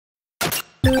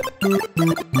Oh,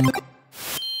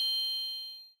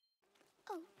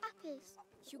 apples.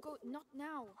 Hugo, not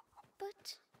now.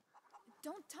 But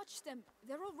Don't touch them.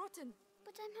 They're all rotten.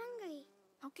 I'm hungry.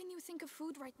 How can you think of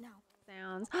food right now?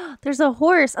 Sounds. There's a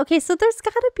horse. Okay, so there's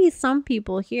gotta be some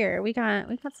people here. We got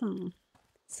some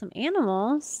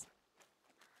animals.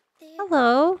 They're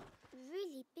Hello.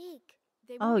 really big.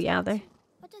 They Oh won't yeah, hurt they're. you.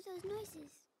 What are those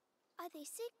noises? Are they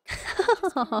sick?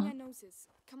 Just blowing their noses.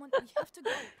 Come on, we have to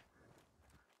go.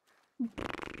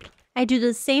 I do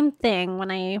the same thing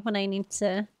when I need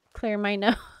to clear my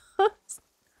nose.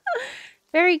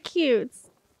 Very cute.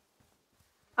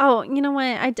 Oh, you know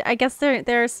what? I guess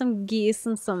there are some geese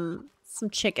and some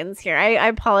chickens here. I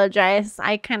apologize.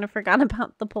 I kind of forgot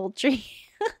about the poultry.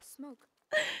 Smoke.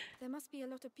 There must be a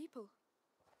lot of people.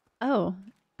 Oh,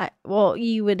 well,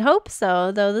 you would hope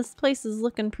so, though this place is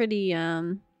looking pretty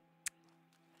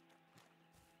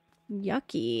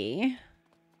yucky.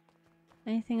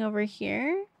 Anything over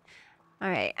here? All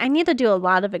right, I need to do a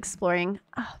lot of exploring.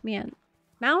 Oh man,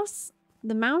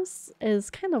 the mouse is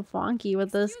kind of wonky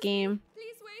with this game.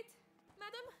 Please wait,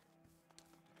 madam.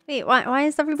 Wait, why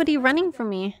is everybody running from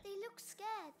me? They look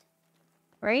scared.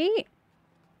 Right?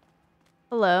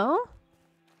 Hello?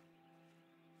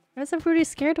 Why is everybody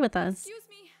scared with us? Excuse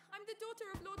me, I'm the daughter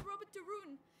of Lord Robert de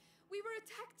Rune. We were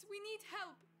attacked. We need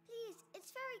help. Please,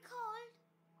 it's very cold.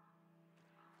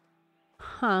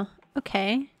 Huh.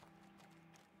 Okay.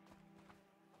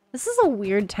 This is a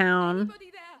weird town.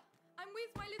 Anybody there? I'm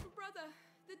with my little brother.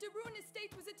 The de Rune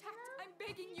estate was attacked. I'm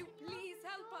begging you, please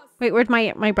help us. Wait, where'd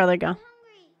my brother go? I'm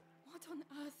hungry. What on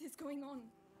earth is going on?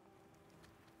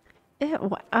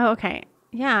 Ew, oh, okay.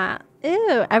 Yeah.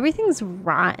 Ew, everything's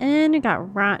rotten. You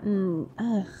got rotten.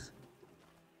 Ugh.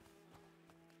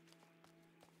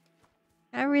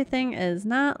 Everything is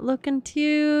not looking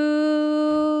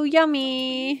too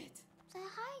yummy. They're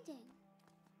hiding.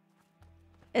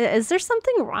 Is there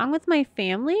something wrong with my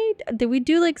family? Did we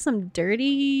do like some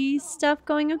dirty stuff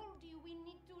going on? We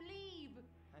need to leave.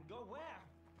 And go where?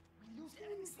 We lose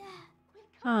Who's there? We'll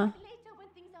come Huh. back later when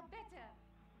things are better.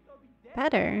 We'll be dead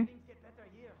Better. when things get better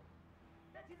here.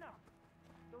 That's enough.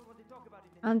 Don't want to talk about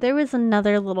it anymore. There was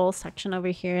another little section over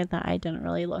here that I didn't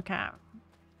really look at.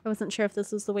 I wasn't sure if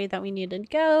this was the way that we needed to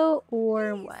go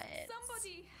or Please, what.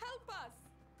 Somebody help us.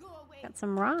 Go away. Got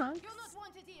some rocks. You're not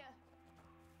wanted here.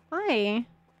 Why?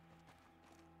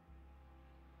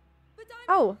 But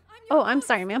Oh. I'm Oh, I'm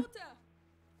sorry, ma'am. daughter.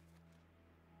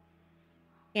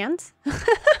 And?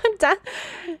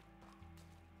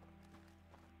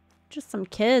 Just some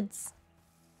kids.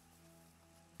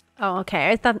 Oh, okay.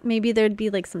 I thought maybe there'd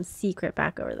be like some secret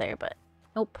back over there, but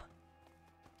nope.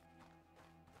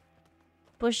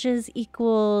 Bushes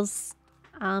equals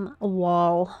a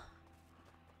wall.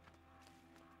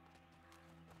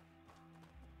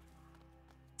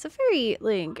 It's a very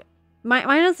like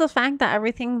mine is the fact that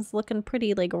everything's looking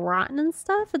pretty like rotten and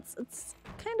stuff. It's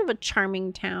kind of a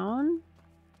charming town.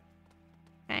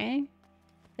 Okay.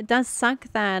 It does suck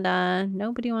that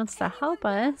nobody wants to help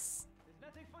us. There's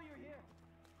nothing for you here.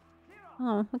 Clear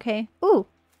off. Oh, okay. Ooh,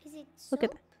 Is it look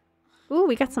at soap? that. Ooh,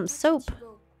 we got Don't some touch it, soap.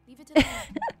 Hugo. Leave it alone.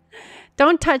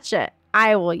 Don't touch it.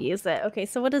 I will use it. Okay,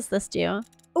 so what does this do?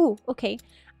 Oh, okay.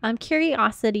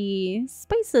 Curiosity.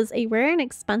 Spices. A rare and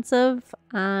expensive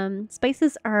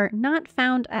spices are not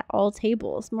found at all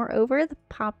tables. Moreover, the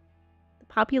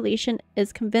population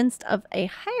is convinced of a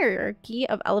hierarchy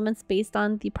of elements based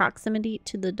on the proximity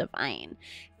to the divine.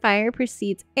 Fire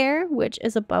precedes air, which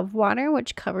is above water,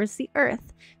 which covers the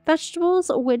earth. Vegetables,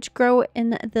 which grow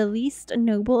in the least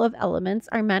noble of elements,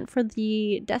 are meant for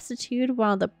the destitute,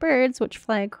 while the birds, which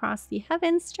fly across the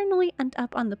heavens, generally end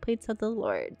up on the plates of the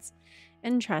lords.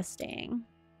 Interesting.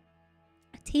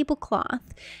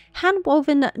 Tablecloth.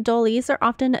 Hand-woven dollies are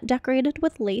often decorated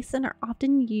with lace and are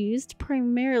often used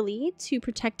primarily to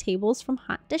protect tables from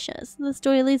hot dishes. This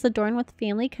doily is adorned with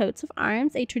family coats of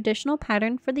arms, a traditional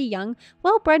pattern for the young,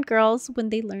 well-bred girls when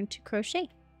they learn to crochet.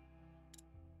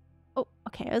 Oh,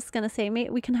 okay. I was gonna say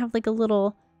maybe we can have like a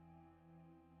little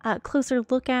closer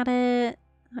look at it.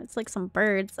 It's like some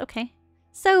birds. Okay.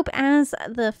 Soap, as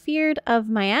the feared of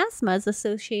miasmas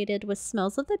associated with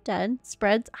smells of the dead,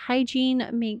 spreads hygiene,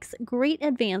 makes great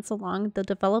advance along the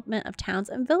development of towns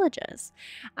and villages.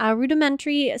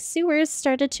 Rudimentary sewers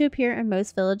started to appear in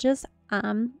most villages,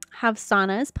 have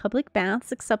saunas, public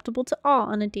baths acceptable to all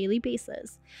on a daily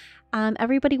basis.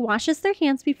 Everybody washes their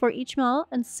hands before each meal,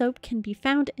 and soap can be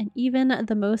found in even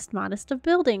the most modest of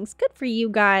buildings. Good for you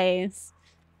guys.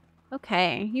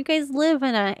 Okay, you guys live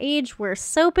in an age where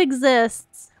soap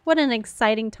exists. What an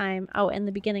exciting time. Oh, and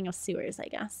the beginning of sewers, I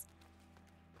guess.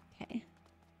 Okay.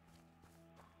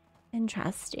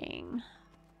 Interesting.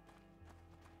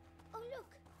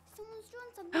 drawn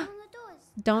something on the doors.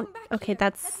 Don't. Come back Okay, here.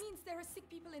 that's. That means there are sick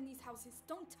people in these houses.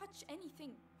 Don't touch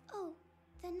anything. Oh,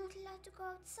 they're not allowed to go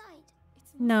outside.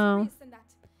 It's more No. serious than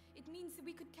that. It means that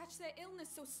we could catch their illness,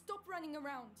 so stop running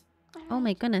around. Oh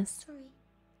my goodness. Sorry.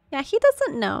 Yeah, he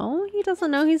doesn't know. He doesn't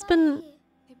know. He's been. Here.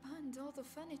 They burned all the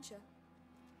furniture.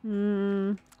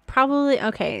 Probably.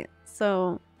 Okay,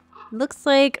 so looks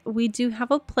like we do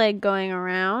have a plague going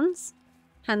around.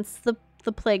 Hence the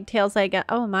plague tales I get.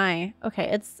 Oh my. Okay,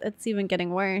 it's even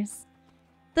getting worse.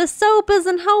 The soap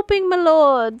isn't helping, my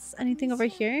lords. Anything over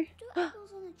Monsieur, here? Do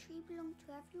apples on a tree belong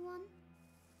to everyone?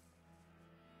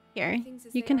 Here, Things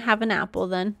as you they can are have an at the apple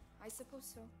then. I suppose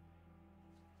so.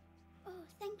 Oh,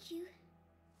 thank you.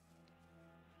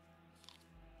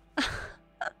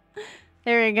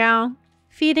 There we go.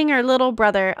 Feeding our little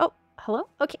brother. Oh, hello?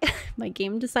 Okay. My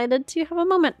game decided to have a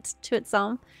moment to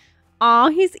itself. Oh,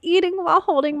 he's eating while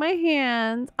holding my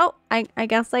hand. Oh, I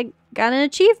guess I got an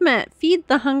achievement. Feed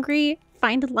the hungry.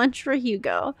 Find lunch for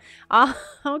Hugo. Oh,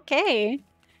 okay.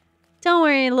 Don't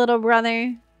worry, little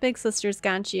brother. Big sister's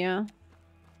got you.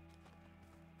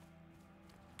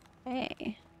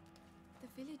 Hey.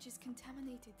 The village is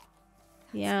contaminated.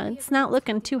 That's Yeah, why it's not everyone's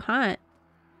looking hiding. too hot.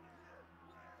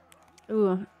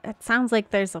 Ooh, it sounds like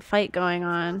there's a fight going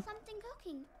on. Something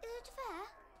cooking. Is it fair?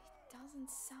 It doesn't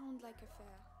sound like a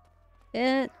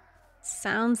fair. It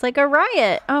sounds like a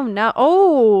riot. Oh no.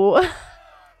 Oh.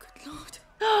 Good lord.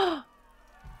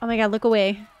 Oh my god, look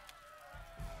away.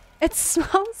 It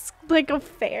smells like a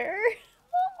fair.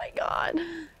 Oh my god.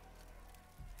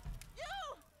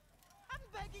 I'm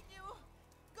begging you.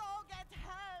 Go get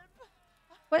help.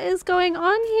 What is going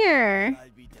on here? I'll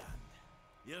be damned.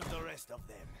 Here's the rest of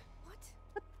them.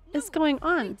 What? What's going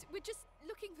on? Wait, we're just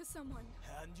looking for someone.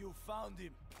 And you found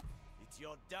him. It's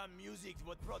your damn music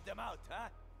what brought them out, huh?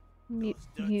 Mu Those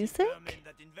dirty music? vermin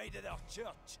that invaded our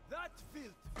church. That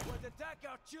filth would attack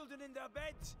our children in their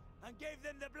beds and gave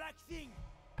them the black thing.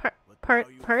 But now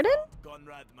you Pardon? found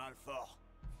Conrad Malfour.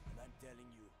 And I'm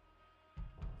telling you,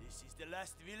 this is the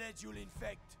last village you'll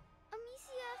infect.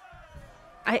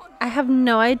 Amicia, I have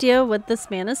no idea what this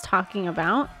man is talking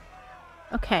about.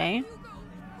 Okay. Hugo,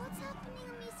 what's happening,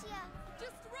 Amicia?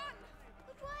 just run!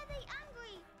 But why are they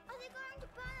angry? Are they going to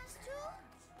burn us too?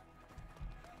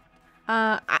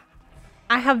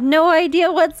 I have no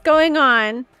idea what's going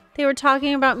on. They were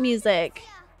talking about music.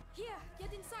 Yeah. Here,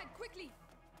 get inside quickly.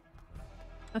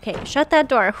 Okay, shut that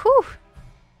door. Whew.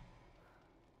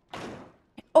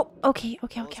 Oh, okay. He's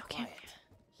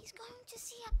going to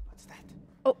see us. What's that?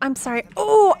 Oh, I'm sorry.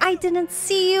 Oh, I didn't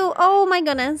see you. Oh my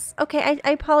goodness. Okay,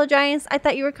 I apologize. I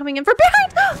thought you were coming in from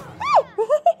behind.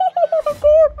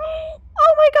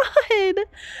 Oh my god.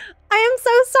 I am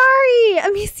so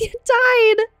sorry. Amicia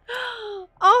died.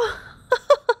 Oh.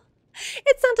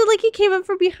 It sounded like he came in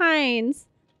from behind.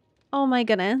 Oh my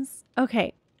goodness.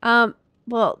 Okay.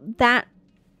 Well, that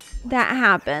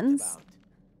happens.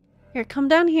 Here, come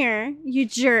down here, you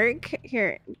jerk.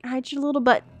 Here, hide your little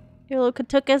butt. Your little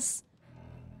katukas.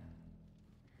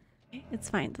 Okay, it's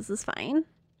fine. This is fine.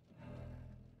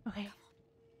 Okay.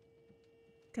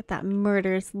 Got that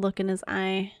murderous look in his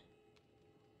eye.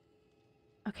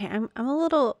 Okay, I'm a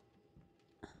little...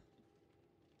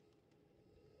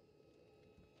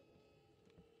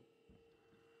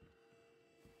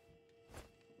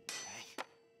 Hey,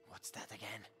 what's that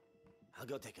again? I'll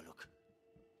go take a look.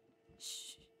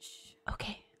 Shh, shh.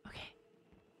 Okay.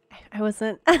 I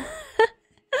wasn't... I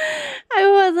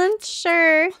wasn't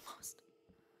sure. Almost.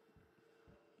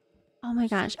 Oh my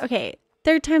gosh. Okay.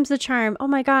 Third time's the charm. Oh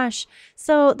my gosh.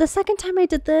 So the second time I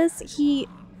did this, he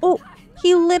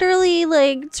literally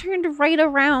like turned right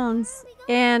around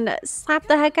and slapped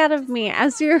the heck out of me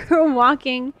as you were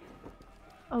walking.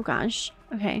 Oh gosh.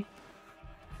 Okay.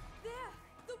 There,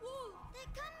 the wall. They're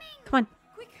coming. Come on.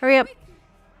 Quick, Hurry up. quick.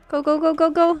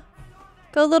 Go.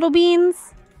 Go, little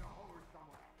beans.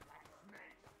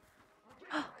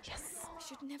 Yes. We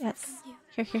should never Yes.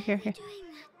 come here. Here. Doing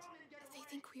that. They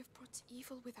think we have brought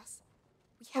evil with us.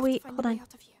 We Oh, have wait, to find hold a way on.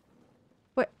 out of here.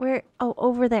 Where? Oh,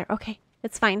 over there. Okay.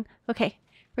 It's fine. Okay.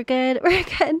 We're good. We're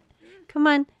good. Come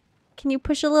on. Can you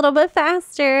push a little bit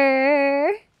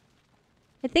faster?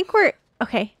 I think we're...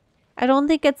 Okay. I don't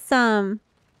think it's, Okay.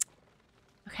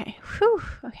 Whew.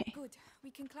 Okay. Good.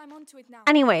 We can climb onto it now.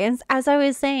 Anyways, as I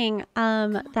was saying,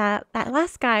 that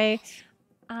last guy,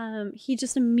 he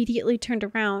just immediately turned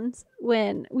around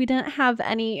when we didn't have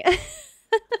any...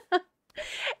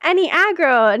 any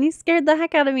aggro, and he scared the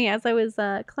heck out of me as I was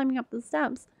climbing up the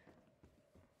steps.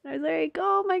 I was like,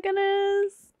 oh my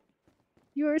goodness,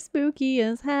 you're spooky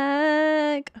as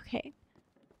heck. Okay,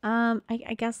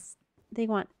 I guess they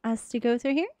want us to go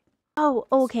through here. Oh,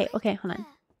 okay, hold on.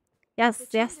 Yes, The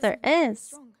yes, chain there doesn't look very is.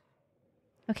 strong.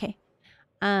 Okay.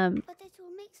 But it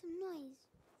will make some noise,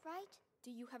 right?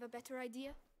 Do you have a better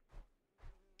idea?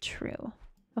 True.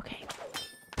 Okay.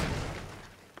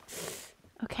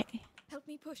 Okay. Help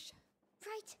me push.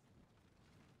 Right.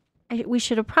 We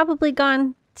should have probably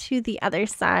gone to the other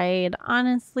side,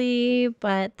 honestly,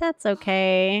 but that's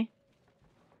okay.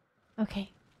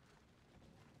 Okay.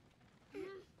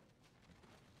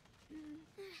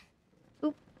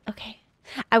 Oop. Okay.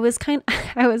 I was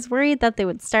I was worried that they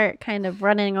would start kind of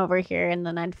running over here and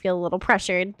then I'd feel a little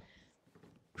pressured.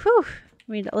 Whew.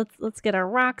 I mean, let's get our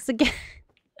rocks again.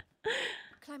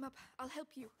 Climb up. I'll help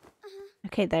you.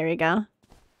 Okay, there we go.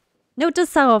 Note to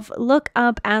self, look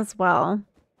up as well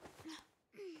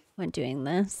when doing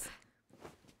this.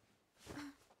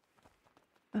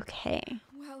 Okay.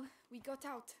 Well, we got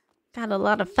out. Got a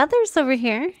lot of feathers over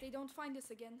here. They don't find us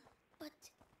again. But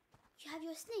you have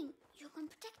your sling. You can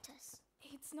protect us.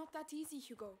 It's not that easy,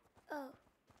 Hugo. Oh.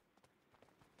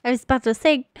 I was about to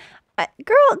say,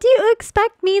 girl, do you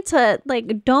expect me to,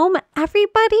 like, dome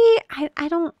everybody? I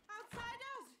don't...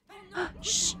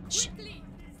 Shh, shh. Quickly!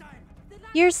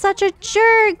 You're such a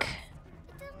jerk.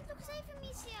 It doesn't look safe,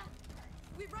 Amicia.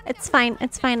 We're running It's out. fine,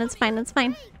 it's fine, it's fine, it's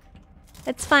fine.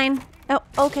 It's fine. Oh,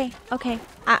 okay, okay.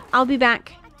 I'll be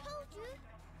back.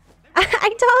 I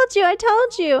told you. I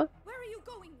told you. Where are you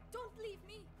going? Don't leave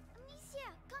me. Amicia,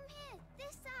 come here.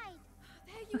 This side.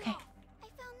 There you Okay. are. I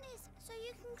found this so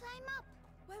you can climb up.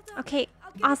 Well done. Okay,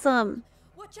 I'll get it. awesome.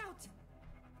 Watch out.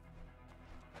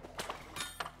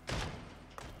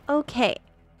 Okay.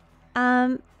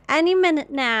 Any minute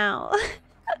now.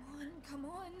 Come on, come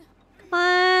on. Come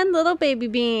on, little baby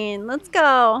bean. Let's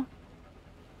go.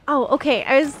 Oh, okay.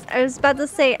 I was about to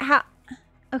say how.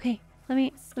 Okay, let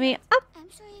me up.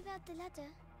 I'm sorry about the ladder.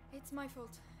 It's my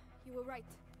fault. You were right.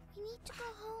 We need to go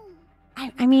home.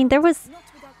 I mean, there was Not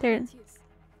without there. volunteers.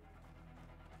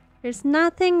 There's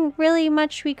nothing really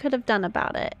much we could have done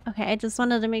about it. Okay, I just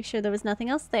wanted to make sure there was nothing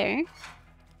else there.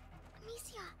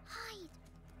 Amicia, hide.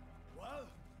 Well,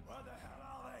 where the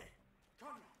hell are they?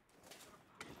 Come.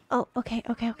 Oh, okay. They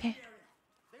were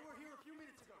here a few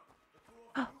minutes ago.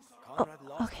 Oh, Conrad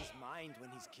lost okay. his mind when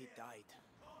his kid died.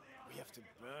 We have to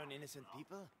burn innocent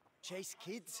people? Chase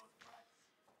kids?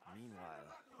 Meanwhile,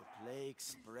 the plague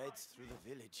spreads through the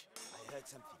village. I heard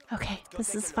something. Okay, Let's go this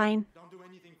take a is look. fine. Don't do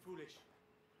anything foolish.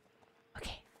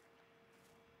 Okay.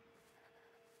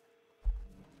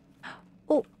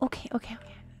 Oh, okay.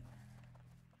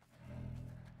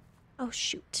 Oh,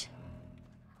 shoot.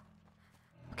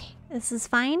 Okay, this is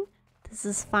fine. This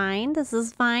is fine. This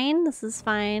is fine. This is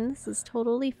fine. This is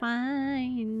totally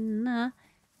fine.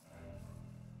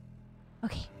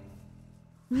 Okay.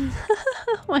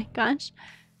 Oh my gosh.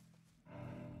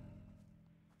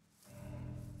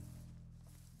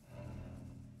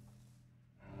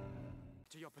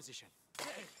 To your position.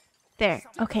 There.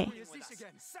 Okay.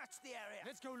 Search the area.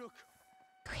 Let's go look.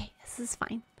 Okay, this is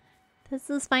fine. This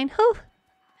is fine. Oh,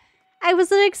 I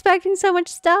wasn't expecting so much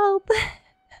stealth.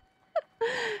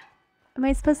 Am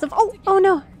I supposed to? Oh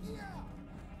no.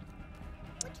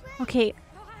 Okay.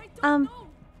 I don't know.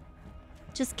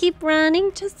 Just keep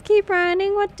running. Just keep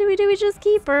running. What do? We just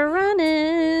keep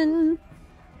running.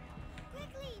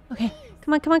 Okay.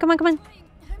 Come on. I'm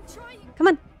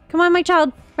trying. Come on, my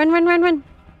child. Run. It won't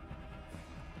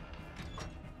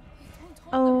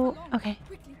hold Oh, them for long. okay.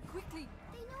 Quickly.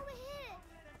 They know we're here.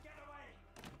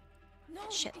 No,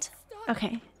 Shit. it's stuck.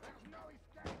 Okay.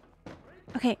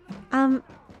 Okay.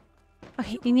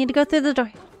 Okay, you need to go through the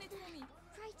door. Open it for me.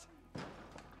 Right.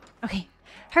 Okay.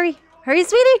 Hurry,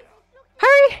 sweetie.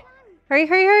 Hurry. It. I'm Hurry.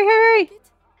 trying. Hurry.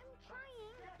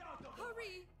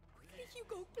 Quickly,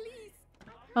 Hugo, please.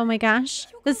 Oh my gosh.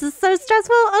 This is so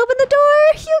stressful. Open the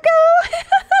door, Hugo.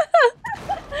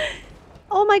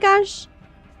 Oh my gosh.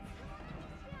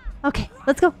 Okay,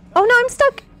 let's go. Oh no, I'm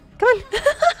stuck. Come on.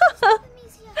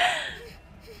 Amicia.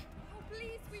 Oh,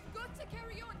 please, we've got to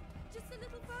carry on. Just a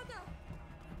little further.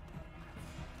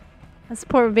 This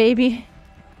poor baby.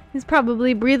 He's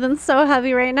probably breathing so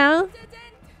heavy right now. Dead end.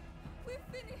 We're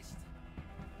finished.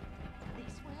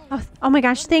 Oh my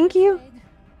gosh, thank you.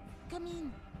 Come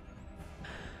in.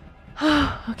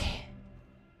 Oh, okay.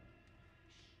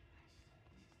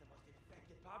 The most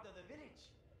infected part of the village.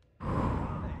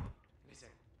 Listen,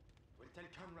 we'll tell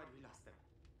Conrad we lost them.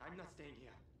 I'm not staying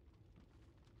here.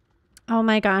 Oh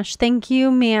my gosh, thank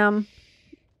you, ma'am.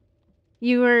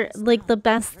 You were like the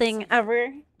best thing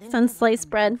ever since sliced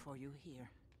bread. For you here.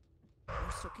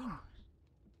 You're soaking.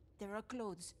 There are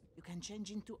clothes you can change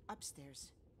into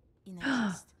upstairs. In a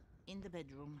chest. In the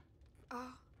bedroom.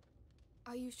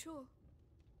 Are you sure?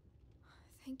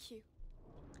 Thank you.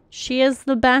 She is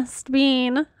the best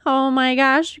bean. Oh my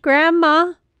gosh,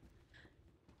 Grandma.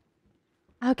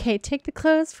 Okay, take the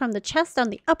clothes from the chest on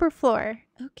the upper floor.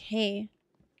 Okay.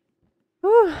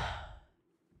 Whew.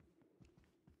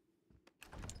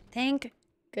 Thank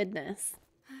goodness.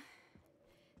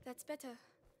 That's better.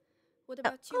 What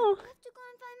about you? Oh, We have to go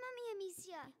and find Mummy,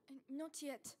 Amicia. Not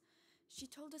yet. She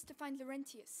told us to find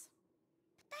Laurentius.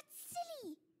 That's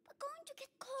silly. We're going to get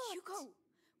caught. Hugo,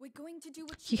 we're going to do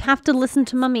what she you have to told us listen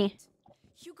to and Mummy.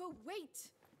 Hugo, wait.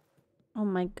 Oh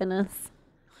my goodness.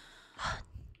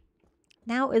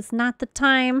 Now is not the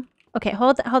time. Okay,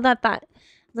 hold that thought.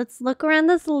 Let's look around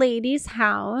this lady's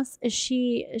house. Is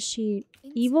she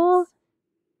evil? Incense.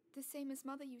 The same as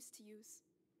Mother used to use.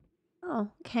 Oh,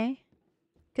 okay.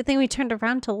 Good thing we turned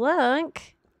around to look.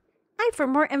 Hi for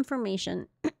more information.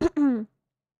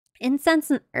 Incense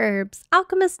and herbs.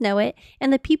 Alchemists know it,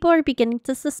 and the people are beginning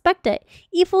to suspect it.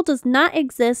 Evil does not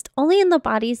exist only in the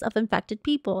bodies of infected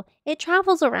people. It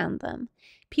travels around them.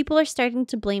 People are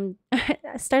started blaming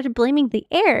the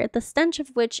air, the stench of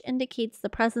which indicates the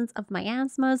presence of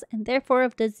miasmas and therefore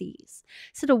of disease.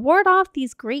 So to ward off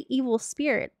these great evil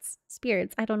spirits,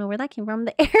 I don't know where that came from,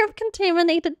 the air of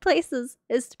contaminated places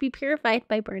is to be purified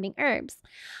by burning herbs,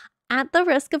 at the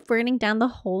risk of burning down the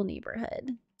whole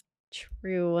neighborhood.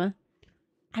 True.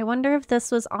 I wonder if this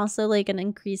was also like an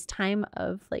increased time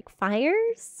of like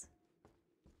fires?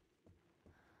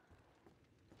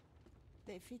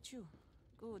 They fit you.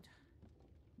 Good.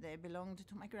 They belonged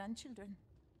to my grandchildren.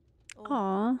 Oh,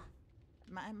 Aw.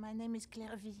 my name is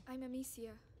Clairvy. I'm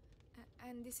Amicia.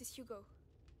 And this is Hugo.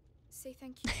 Say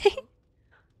thank you, Hugo.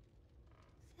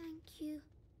 Thank you.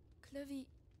 Clovey,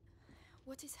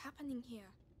 what is happening here?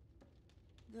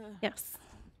 Yes.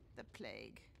 The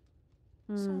plague.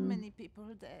 So many people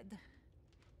dead.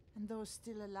 And those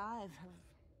still alive have...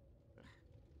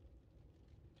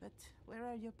 But where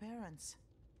are your parents?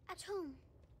 At home.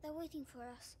 They're waiting for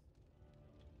us.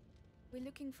 We're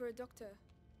looking for a doctor.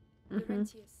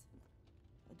 Laurentius.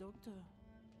 A doctor?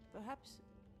 Perhaps...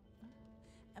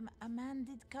 A man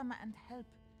did come and help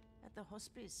at the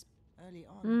hospice early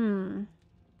on.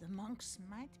 The monks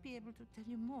might be able to tell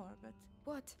you more, but...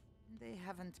 What? They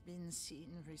haven't been seen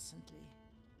recently.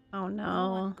 Oh No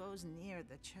no. one goes near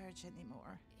the church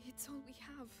anymore. It's all we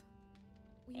have.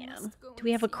 We Yeah. must go Do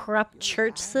we have a and see. corrupt You'll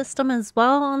church die. system as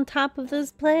well on top of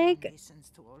this No one plague? listens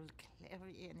to old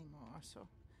Clary anymore, so...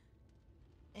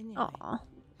 Anyway, Aw.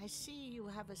 I see you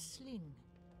have a sling.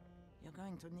 You're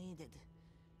going to need it.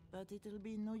 But it'll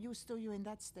be no use to you in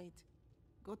that state.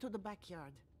 Go to the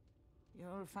backyard.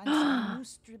 You'll find some new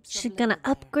strips of She's gonna leather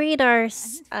there. upgrade our And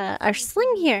feel our free to sling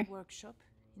use the here. workshop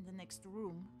in the next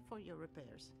room for your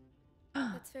repairs.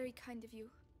 That's very kind of you.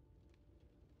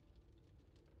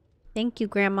 Thank you,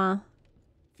 Grandma.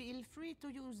 Feel free to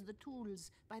use the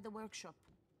tools by the workshop.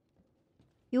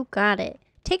 You got it.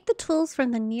 Take the tools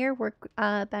from the near work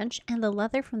bench and the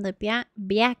leather from the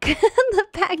the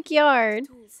backyard.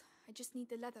 Tools. I just need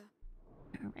the leather.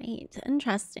 All right,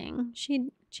 interesting.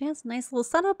 She has a nice little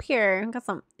setup here. Got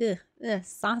some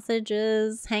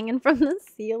sausages hanging from the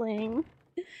ceiling.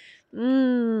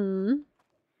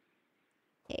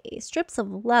 Okay, strips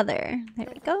of leather. There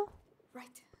we go. Right.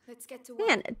 Let's get to work.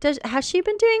 Man, has she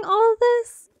been doing all of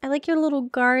this? I like your little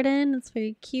garden. It's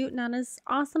very cute. Not as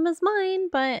awesome as mine,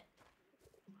 but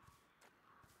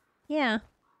yeah.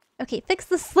 Okay, fix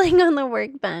the sling on the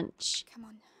workbench. Come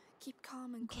on. Keep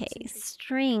calm and Okay, concentrate.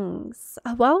 strings.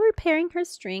 While repairing her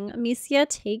string, Amicia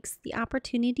takes the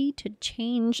opportunity to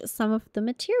change some of the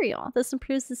material. This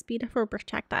improves the speed of her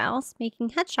projectiles, making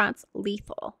headshots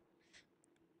lethal.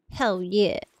 Hell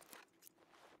yeah.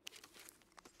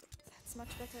 That's much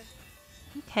better.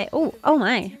 Okay. With Oh, the oh right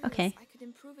my. materials, Okay. I could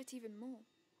improve it even more.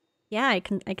 Yeah, I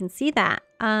can see that.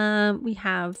 We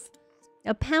have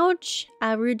a pouch.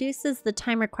 Reduces the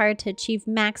time required to achieve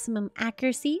maximum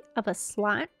accuracy of a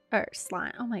slot.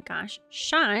 Oh my gosh.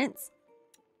 Shots.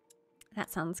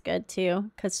 That sounds good too,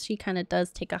 because she kind of does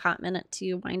take a hot minute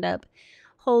to wind up.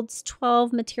 Holds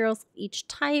 12 materials each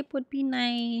type would be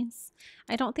nice.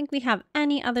 I don't think we have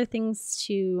any other things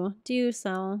to do,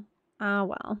 so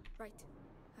well. Right.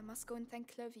 I must go and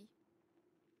thank Clovey.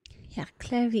 Yeah,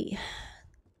 Chloe.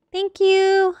 Thank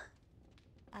you.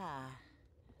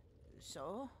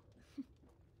 So?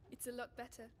 It's a lot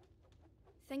better.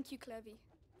 Thank you, Clovey.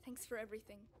 Thanks for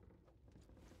everything.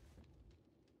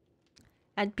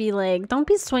 I'd be like, don't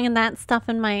be swinging that stuff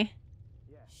in my...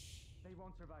 Yes, they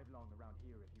won't survive long around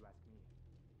here if you ask me.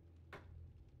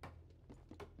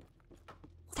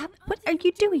 Stop. What are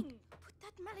you doing? Put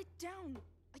that mallet down.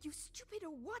 Are you stupid or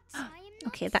what? I am not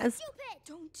Okay, that is... stupid.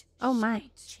 Don't. Oh my.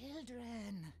 shout.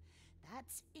 Children,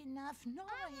 That's enough noise.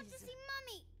 I want to see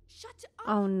Mummy. Shut up!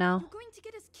 Oh no. You're going to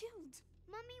get us killed.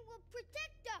 Mummy will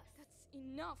protect us. That's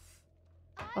enough.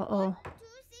 I Uh-oh. want to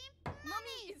see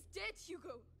Mummy is dead,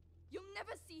 Hugo. You'll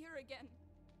never see her again.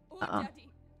 Or Uh-oh. Daddy.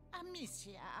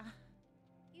 Amicia.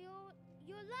 You're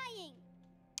lying.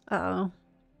 Uh-oh.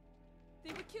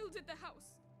 They were killed at the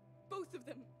house. Both of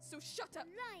them. So shut up.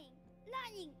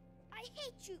 Lying. I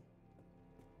hate you.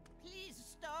 Please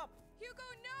stop. Hugo,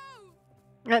 no!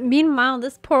 Meanwhile,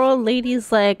 this poor old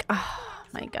lady's like, oh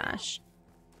my gosh.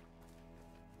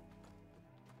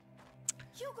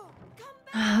 Hugo, come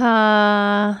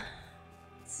back!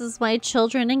 This is why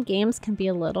children in games can be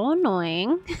a little annoying.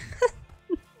 What are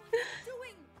you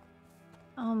doing?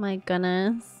 Oh my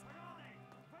goodness.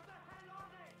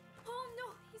 Oh no,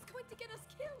 he's going to get us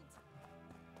killed.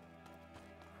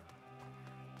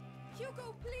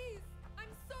 Hugo, please. I'm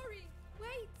sorry.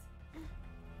 Wait.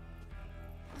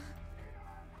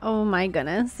 Oh my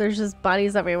goodness. There's just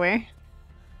bodies everywhere.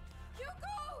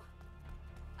 Hugo!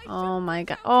 Oh my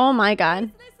god. Oh my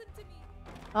god. Please listen to me.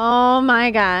 Oh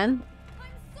my god. I'm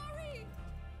sorry.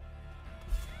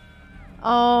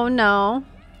 Oh no.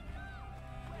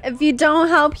 If you don't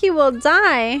help, he will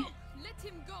die. Let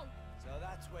him go. So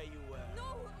that's where you were. No,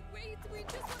 wait. We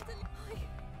just want to.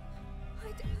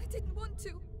 I didn't want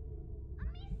to.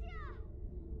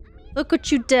 Look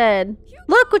what you did.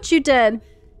 Look what you did.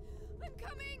 I'm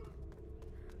coming.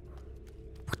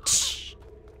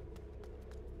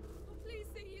 Oh, please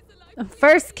say he's alive. Please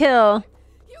First say kill. he's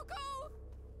alive.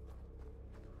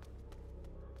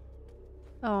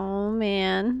 Hugo! Oh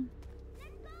man.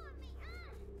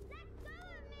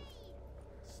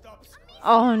 Stop.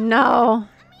 Oh no.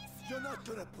 You're not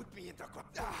gonna put me in the I'm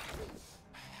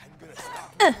gonna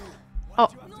stop Oh. you.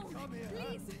 Why'd you have No, to come here?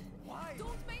 please. Why?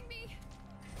 Don't make me.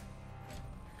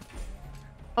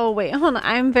 Oh wait, hold on.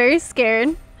 I'm very scared.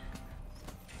 Is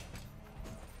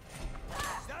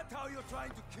that how you're trying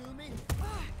to kill me?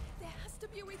 There has to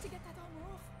be a way to get that armor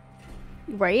off.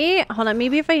 Right? Hold on.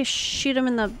 Maybe if I shoot him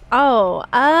in the... Oh.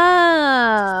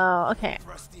 Oh. Okay.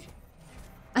 Rusty.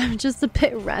 I'm just a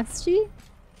bit rusty.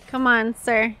 Come on,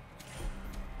 sir.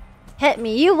 Hit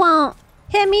me. You won't.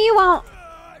 Hit me. You won't.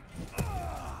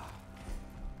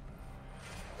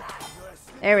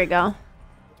 There we go.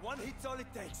 But one hit's all it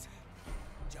takes.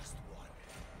 Just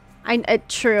one.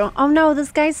 True. Oh no,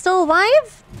 this guy's still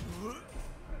alive?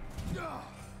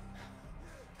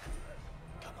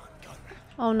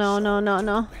 Oh no, no, no,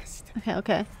 no. Okay,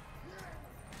 okay.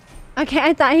 Okay,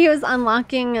 I thought he was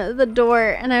unlocking the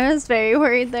door and I was very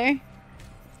worried there.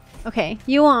 Okay,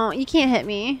 you won't. You can't hit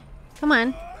me. Come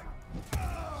on. I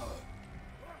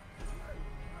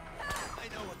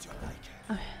know what you're like.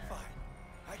 Fine.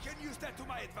 I can use that to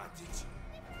my advantage.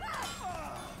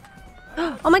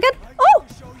 Oh my god. I'm Oh! going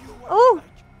to show you what Oh!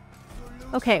 it's like to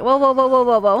lose. Okay, whoa, whoa, whoa, whoa,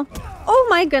 whoa, whoa. Oh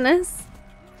my goodness.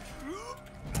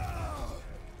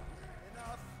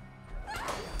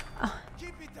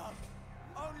 Keep it up.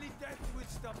 Only death will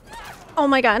stop. Oh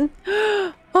my god.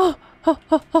 Oh, oh,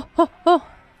 oh, oh, oh, oh.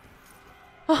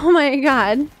 Oh my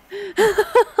god.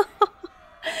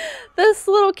 This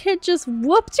little kid just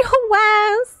whooped your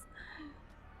ass.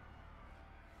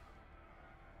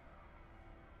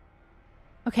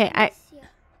 Okay, Amicia,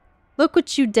 look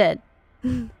what you did.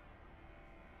 you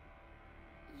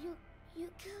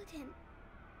killed him.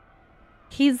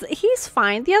 He's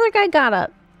fine. The other guy got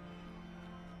up.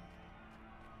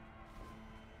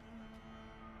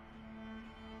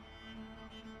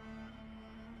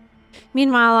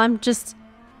 Meanwhile, I'm just...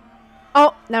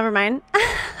 Oh, never mind.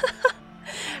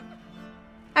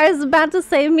 I was about to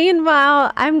say,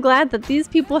 meanwhile, I'm glad that these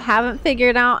people haven't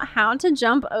figured out how to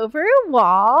jump over a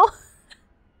wall.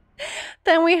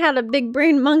 Then we had a big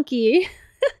brain monkey.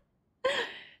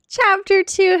 Chapter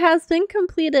 2 has been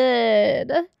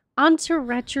completed. On to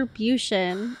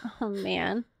Retribution. Oh,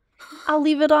 man. I'll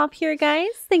leave it off here, guys.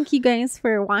 Thank you guys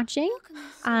for watching. Look, Amicia.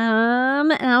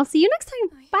 And I'll see you next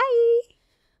time. Bye.